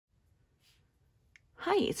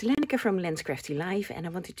Hi, it's Lenneke from LensCraftyLife, and I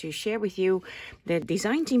wanted to share with you the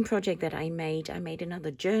design team project that I made. I made another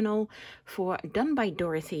journal for Done by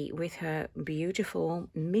Dorothy with her beautiful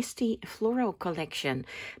Misty Floral collection.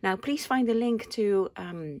 Now, please find the link to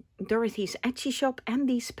Dorothy's Etsy shop and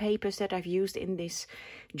these papers that I've used in this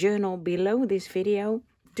journal below this video.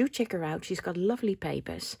 Do check her out. She's got lovely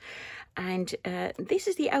papers. And this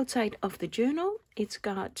is the outside of the journal. It's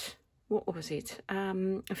got... what was it?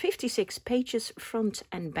 56 pages front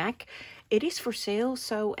and back. It is for sale,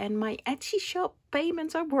 and my Etsy shop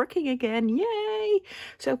payments are working again. Yay!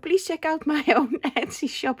 So please check out my own Etsy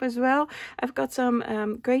shop as well. I've got some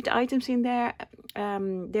great items in there.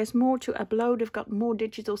 There's more to upload. I've got more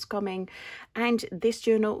digitals coming, and this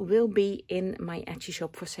journal will be in my Etsy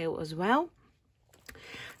shop for sale as well.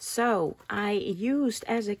 So I used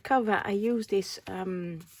as a cover, I used this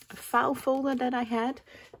file folder that I had.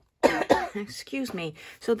 Excuse me.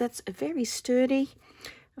 So that's very sturdy.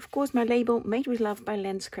 Of course, my label, Made with Love by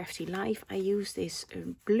LensCraftyLife. I use this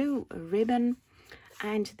blue ribbon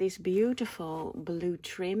and this beautiful blue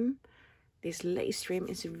trim. This lace trim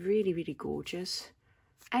is really, really gorgeous.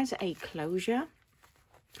 As a closure,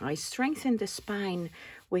 I strengthened the spine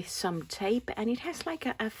with some tape, and it has like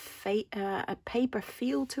a paper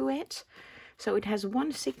feel to it. So it has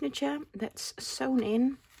one signature that's sewn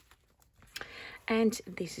in. And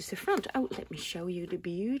this is the front. Oh, let me show you the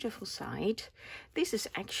beautiful side. This is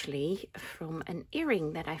actually from an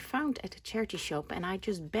earring that I found at a charity shop, and I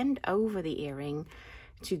just bent over the earring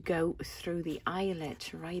to go through the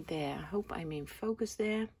eyelet right there. I hope I'm in focus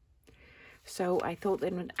there. So I thought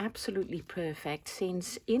that was absolutely perfect,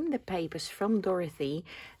 since in the papers from Dorothy,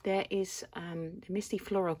 there is the Misty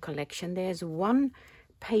Floral collection. There's one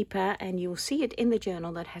paper, and you'll see it in the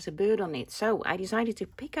journal, that has a bird on it. So I decided to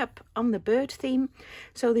pick up on the bird theme.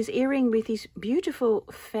 So this earring with these beautiful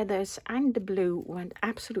feathers and the blue went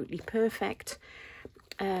absolutely perfect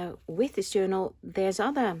with this journal. There's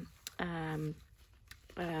other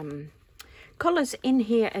colors in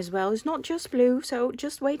here as well. It's not just blue, so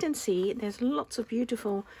just wait and see. There's lots of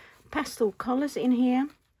beautiful pastel colors in here.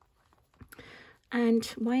 And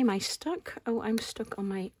why am I stuck? Oh, I'm stuck on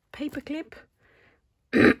my paper clip.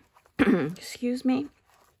 Excuse me.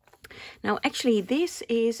 Now, actually, this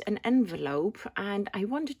is an envelope, and I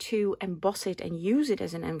wanted to emboss it and use it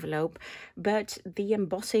as an envelope, but the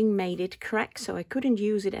embossing made it crack, so I couldn't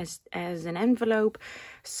use it as an envelope.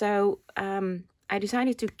 So I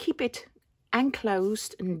decided to keep it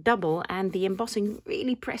enclosed and double, and the embossing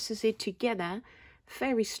really presses it together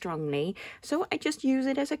very strongly. So I just use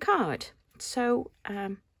it as a card. So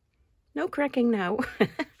no cracking now.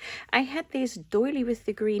 I had this doily with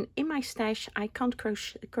the green in my stash. I can't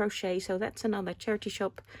crochet, so that's another charity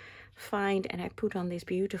shop find, and I put on this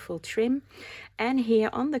beautiful trim. And here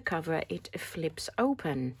on the cover, it flips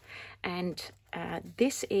open. And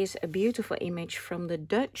this is a beautiful image from the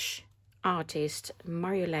Dutch artist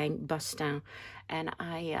Marjolein Bastin, and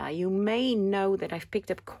you may know that I've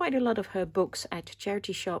picked up quite a lot of her books at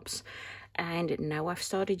charity shops, and now I've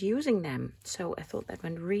started using them. So I thought that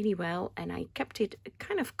went really well, and I kept it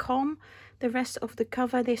kind of calm the rest of the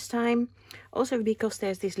cover this time, also because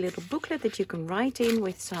there's this little booklet that you can write in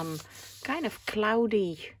with some kind of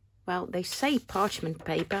cloudy, well, they say parchment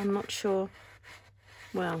paper, I'm not sure.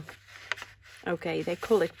 Well, okay, they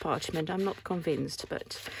call it parchment, I'm not convinced,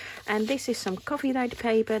 but... And this is some coffee dyed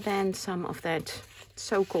paper, then some of that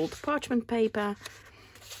so-called parchment paper,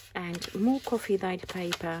 and more coffee dyed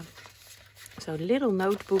paper. So little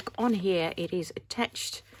notebook on here, it is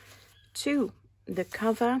attached to the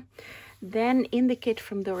cover. Then in the kit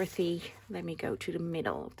from Dorothy, let me go to the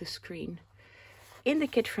middle of the screen. In the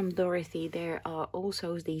kit from Dorothy, there are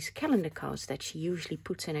also these calendar cards that she usually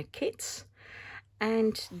puts in her kits.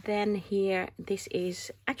 And then here, this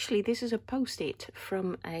is a post-it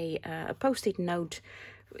from a post-it note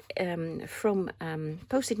from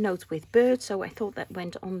post-it notes with birds. So I thought that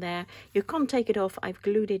went on there. You can't take it off. I've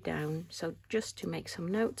glued it down. So just to make some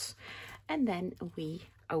notes. And then we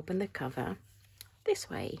open the cover this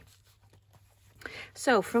way.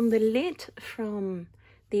 So from the lid, from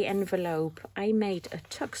the envelope, I made a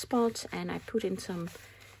tuck spot, and I put in some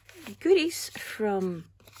goodies from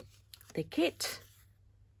the kit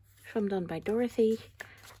from Done by Dorothy,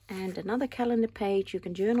 and another calendar page. You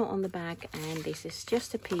can journal on the back, and this is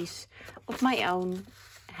just a piece of my own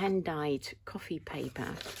hand-dyed coffee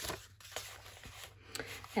paper.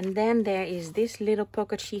 And then there is this little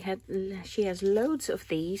pocket. She has loads of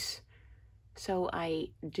these, so I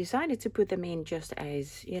decided to put them in just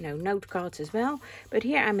as, you know, note cards as well. But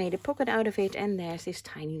here I made a pocket out of it, and there's this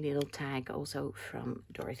tiny little tag also from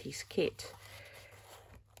Dorothy's kit.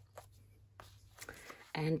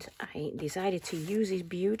 And I decided to use this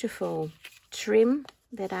beautiful trim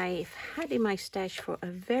that I've had in my stash for a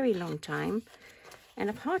very long time. And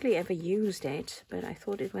I've hardly ever used it, but I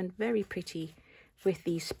thought it went very pretty with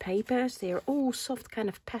these papers. They're all soft kind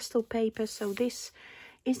of pastel papers. So this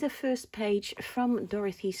is the first page from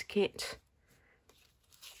Dorothy's kit.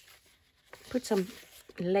 Put some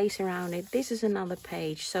lace around it. This is another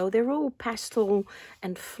page. So they're all pastel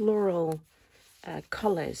and floral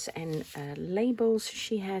colors and labels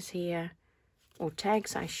she has here, or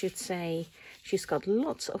tags I should say. She's got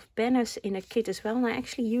lots of banners in a kit as well, and I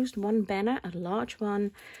actually used one banner, a large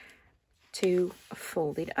one, to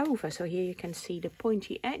fold it over. So here you can see the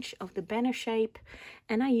pointy edge of the banner shape,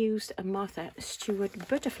 and I used a Martha Stewart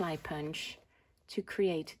butterfly punch to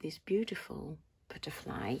create this beautiful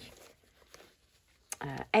butterfly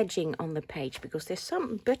edging on the page, because there's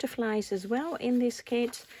some butterflies as well in this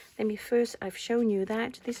kit. Let me first, I've shown you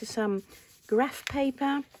that. This is some graph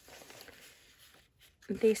paper.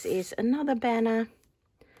 This is another banner,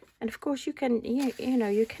 and of course you can, you know,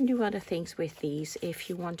 you can do other things with these if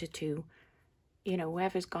you wanted to, you know,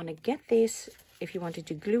 whoever's gonna get this, if you wanted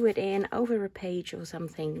to glue it in over a page or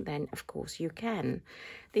something, then of course you can.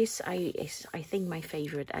 This is, I think, my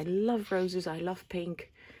favorite. I love roses, I love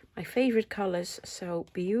pink, my favorite colors. So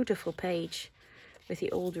beautiful page with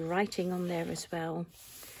the old writing on there as well.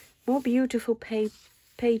 More beautiful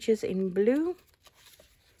pages in blue.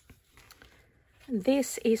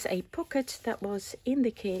 This is a pocket that was in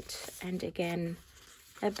the kit, and again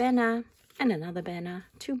a banner and another banner,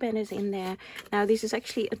 two banners in there. Now this is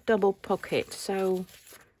actually a double pocket, so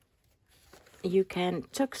you can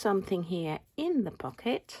tuck something here in the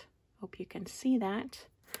pocket. Hope you can see that.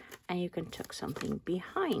 And you can tuck something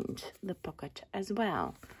behind the pocket as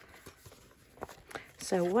well.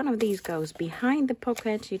 So one of these goes behind the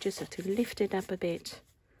pocket. You just have to lift it up a bit.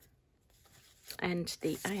 And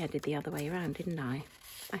I had it the other way around, didn't I?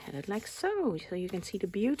 I had it like so. So you can see the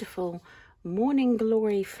beautiful morning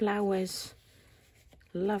glory flowers.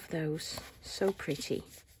 Love those. So pretty.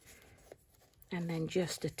 And then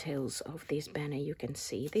just the tails of this banner you can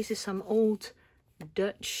see. This is some old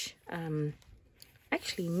Dutch,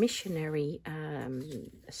 actually missionary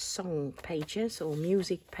song pages or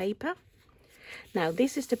music paper. Now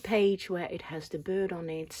this is the page where it has the bird on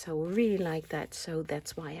it, so really like that, so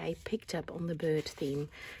that's why I picked up on the bird theme.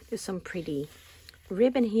 There's some pretty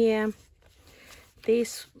ribbon here.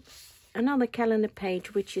 This another calendar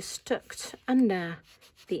page which is tucked under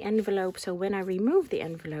the envelope, so when I remove the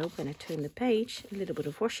envelope, when I turn the page, a little bit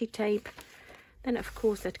of washi tape, then of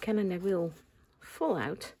course that calendar will fall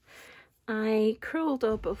out. I curled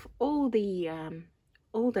up of all the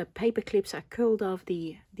paper clips. I curled off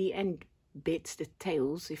the end bits, the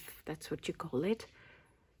tails, if that's what you call it,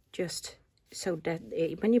 just so that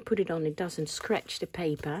when you put it on, it doesn't scratch the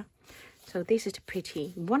paper. So this is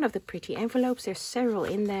one of the pretty envelopes. There's several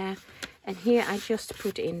in there, and here I just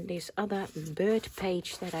put in this other bird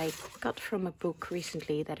page that I got from a book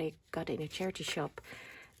recently that I got in a charity shop,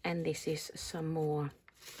 and this is some more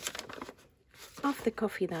of the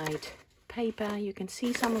coffee dyed paper. You can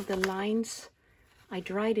see some of the lines. I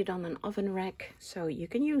dried it on an oven rack, so you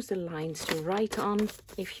can use the lines to write on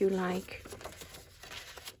if you like.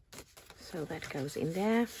 So that goes in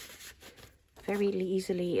there very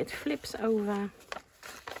easily. It flips over,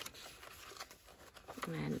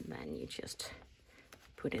 and then you just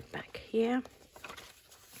put it back here,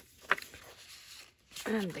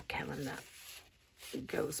 and the calendar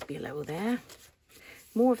goes below there.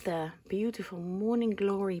 More of the beautiful morning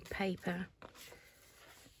glory paper.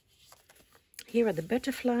 Here are the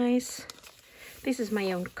butterflies. This is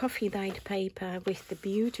my own coffee dyed paper with the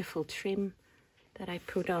beautiful trim that I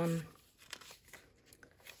put on.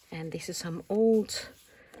 And this is some old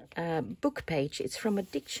book page. It's from a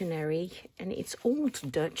dictionary, and it's Old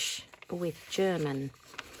Dutch with German.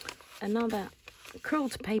 Another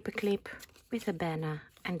curled paper clip with a banner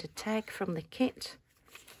and a tag from the kit.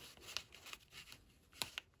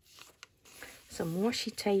 Some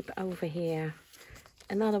washi tape over here.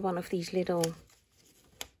 Another one of these little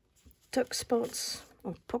tuck spots,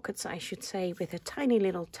 or pockets I should say, with a tiny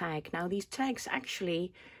little tag. Now these tags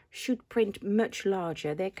actually should print much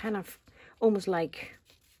larger. They're kind of almost like,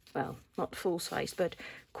 well, not full size, but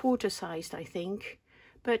quarter sized, I think.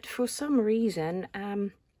 But for some reason,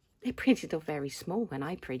 they printed off very small when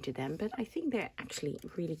I printed them, but I think they're actually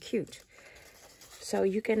really cute. So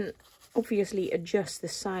you can obviously adjust the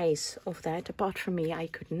size of that. Apart from me, I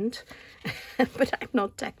couldn't. But I'm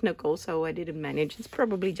not technical, so I didn't manage. It's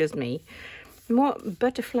probably just me. More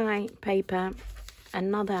butterfly paper.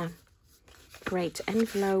 Another great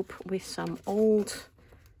envelope with some old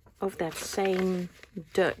of that same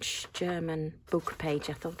Dutch-German book page.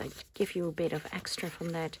 I thought I'd give you a bit of extra from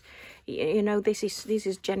that. You know, this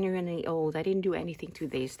is genuinely old. I didn't do anything to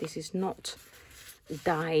this. This is not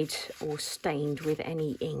dyed or stained with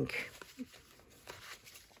any ink.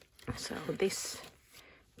 So this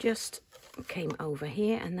just came over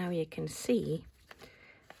here, and now you can see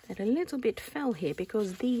that a little bit fell here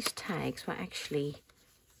because these tags were actually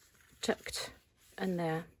tucked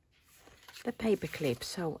under the paper clip.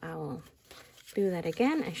 So I will do that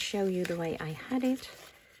again and show you the way I had it.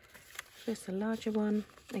 First a larger one.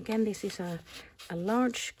 Again, this is a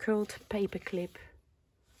large curled paper clip.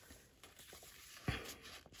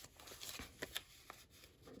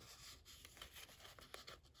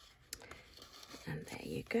 And there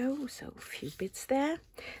you go. So a few bits there.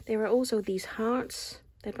 There are also these hearts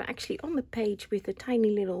that were actually on the page with a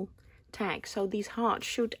tiny little tag. So these hearts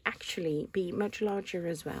should actually be much larger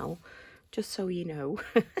as well, just so you know.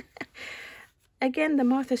 Again, the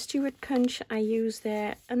Martha Stewart punch I used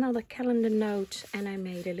there, another calendar note, and I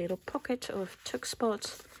made a little pocket of tuck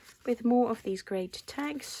spot with more of these great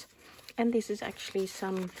tags. And this is actually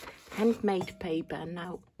some handmade paper.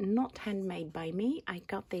 Now, not handmade by me. I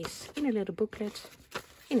got this in a little booklet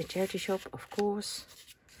in a charity shop, of course.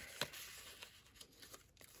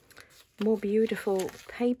 More beautiful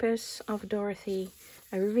papers of Dorothy.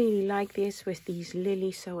 I really like this with these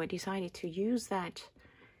lilies, so I decided to use that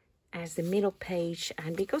as the middle page.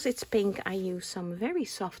 And because it's pink, I use some very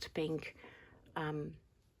soft pink.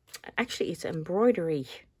 Actually, it's embroidery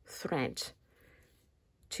thread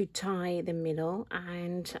to tie the middle,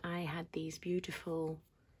 and I had these beautiful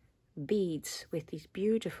beads with these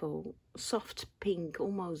beautiful soft pink,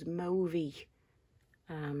 almost mauvey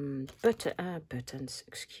buttons,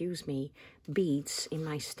 excuse me, beads in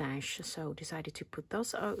my stash. So decided to put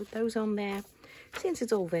those on there, since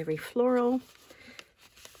it's all very floral.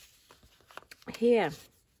 Here,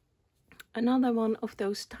 another one of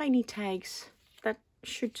those tiny tags that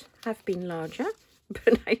should have been larger,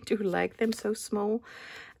 but I do like them so small.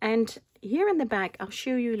 And here in the back, I'll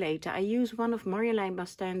show you later, I use one of Marjolein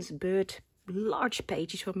Bastain's bird large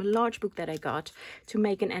pages from a large book that I got to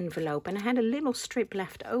make an envelope, and I had a little strip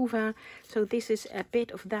left over, so this is a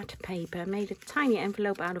bit of that paper. Made a tiny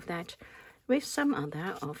envelope out of that with some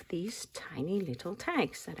other of these tiny little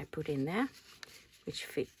tags that I put in there, which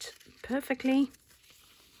fit perfectly.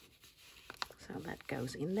 So that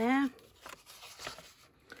goes in there.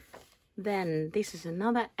 Then this is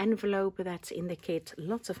another envelope that's in the kit,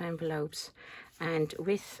 lots of envelopes, and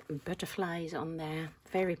with butterflies on there,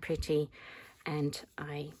 very pretty. And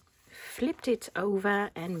I flipped it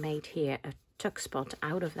over and made here a tuck spot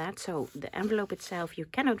out of that. So the envelope itself you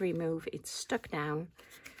cannot remove, it's stuck down.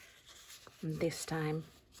 And this time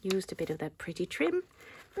used a bit of that pretty trim,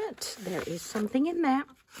 but there is something in there.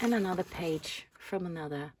 And another page from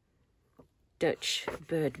another Dutch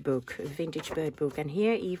bird book, vintage bird book, and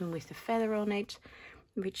here even with the feather on it,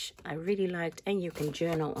 which I really liked, and you can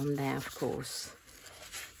journal on there, of course.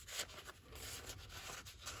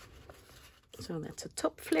 So that's a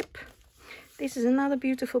top flip. This is another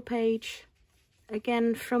beautiful page,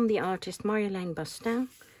 again from the artist Marjolein Bastain,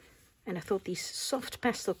 and I thought these soft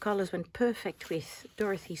pastel colors went perfect with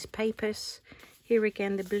Dorothy's papers. Here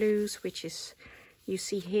again the blues, which is, you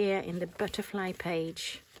see here in the butterfly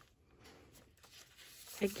page.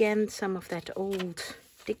 Again, some of that old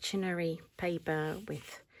dictionary paper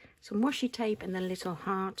with some washi tape and a little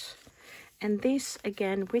heart. And this,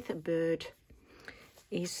 again, with a bird,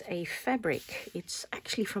 is a fabric. It's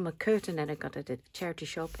actually from a curtain that I got at the charity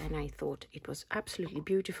shop, and I thought it was absolutely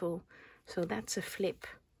beautiful. So that's a flip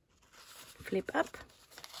up.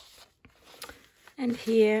 And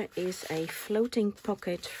here is a floating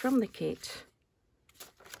pocket from the kit.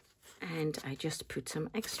 And I just put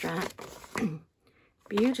some extra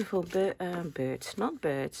beautiful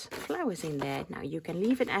flowers in there. Now you can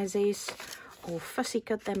leave it as is or fussy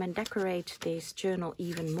cut them and decorate this journal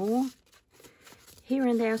even more. Here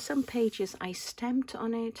and there some pages I stamped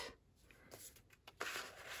on it.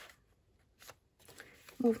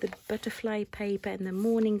 More of the butterfly paper and the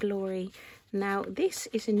morning glory. Now this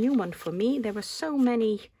is a new one for me. There were so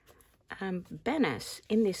many banners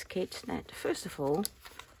in this kit that, first of all,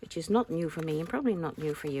 which is not new for me and probably not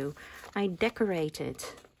new for you, I decorated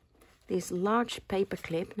this large paper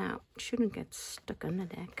clip. Now, it shouldn't get stuck under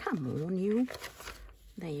there. Come on, you.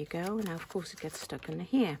 There you go. Now, of course, it gets stuck under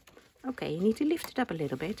here. Okay, you need to lift it up a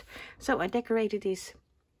little bit. So I decorated this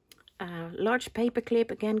large paper clip,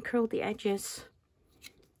 again, curled the edges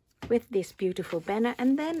with this beautiful banner.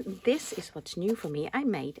 And then this is what's new for me. I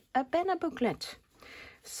made a banner booklet.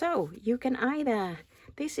 So you can either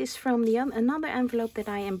This is from the another envelope that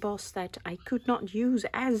I embossed that I could not use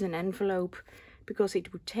as an envelope because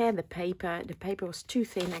it would tear the paper. The paper was too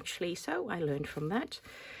thin actually, so I learned from that.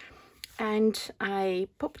 And I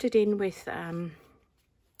popped it in with,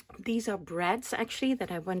 these are brads actually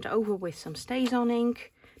that I went over with some StazOn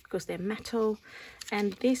ink because they're metal.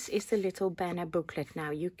 And this is the little banner booklet.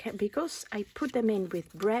 Now you can, because I put them in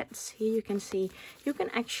with brads, here you can see, you can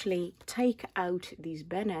actually take out these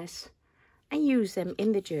banners and use them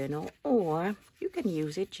in the journal, or you can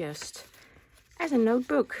use it just as a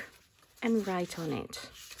notebook and write on it.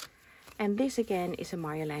 And this again is a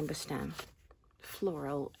Marjolein Bestaan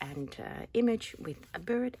floral and image with a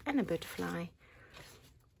bird and a butterfly.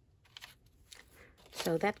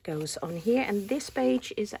 So that goes on here, and this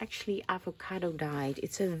page is actually avocado dyed.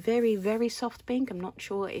 It's a very, very soft pink. I'm not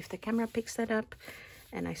sure if the camera picks that up.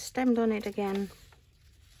 And I stamped on it again.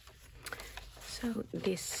 So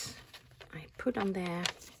this I put on there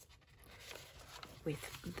with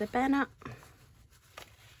the banner.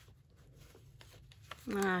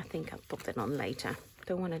 I think I'll put that on later.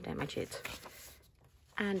 Don't want to damage it.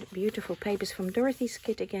 And beautiful papers from Dorothy's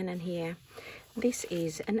kit again in here. This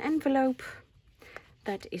is an envelope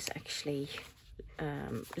that is actually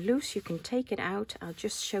loose. You can take it out. I'll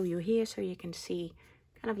just show you here so you can see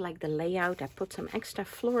kind of like the layout. I put some extra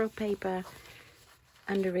floral paper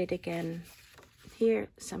under it again. Here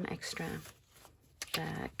some extra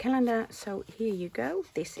calendar. So here you go.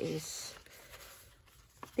 This is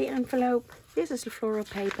the envelope. This is the floral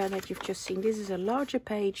paper that you've just seen. This is a larger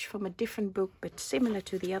page from a different book but similar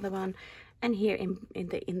to the other one. And here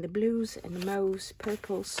in the blues and the mauves,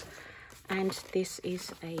 purples. And this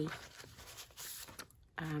is a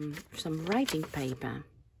some writing paper.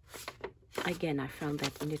 Again, I found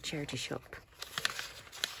that in the charity shop.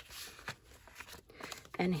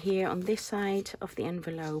 And here on this side of the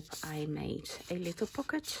envelope, I made a little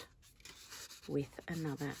pocket with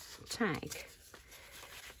another tag.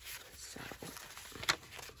 So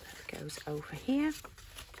that goes over here.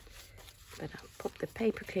 But I'll pop the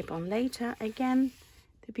paper clip on later again.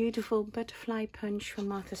 The beautiful butterfly punch from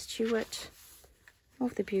Martha Stewart.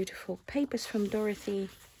 Of the beautiful papers from Dorothy.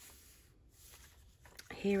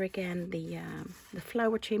 Here again the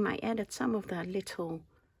flower trim. I added some of the little.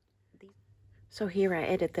 So here I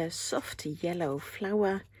added the soft yellow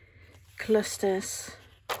flower clusters.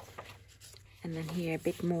 And then here a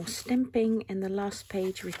bit more stamping. And the last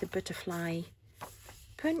page with the butterfly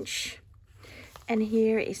punch. And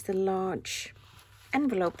here is the large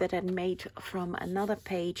envelope that I made from another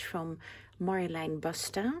page from Marjolein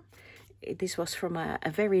Bestaan. This was from a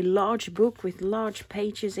very large book with large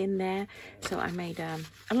pages in there. So I made a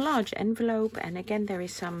large envelope, and again there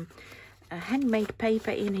is some handmade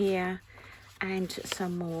paper in here and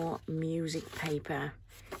some more music paper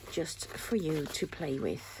just for you to play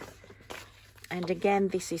with. And again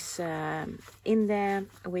this is in there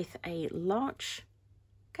with a large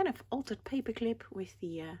kind of altered paper clip with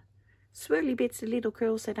the swirly bits, the little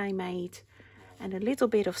curls that I made, and a little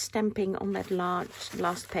bit of stamping on that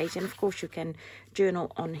last page. And of course you can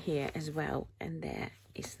journal on here as well. And there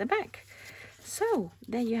is the back. So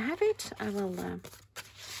there you have it. I will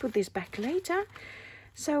put this back later.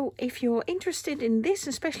 So if you're interested in this,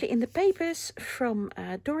 especially in the papers from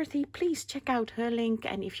Dorothy, please check out her link.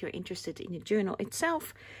 And if you're interested in the journal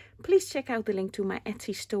itself, please check out the link to my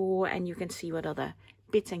Etsy store, and you can see what other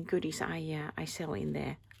bits and goodies I sell in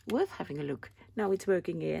there. Worth having a look. Now it's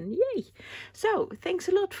working again. Yay! So thanks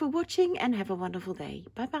a lot for watching and have a wonderful day.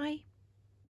 Bye bye.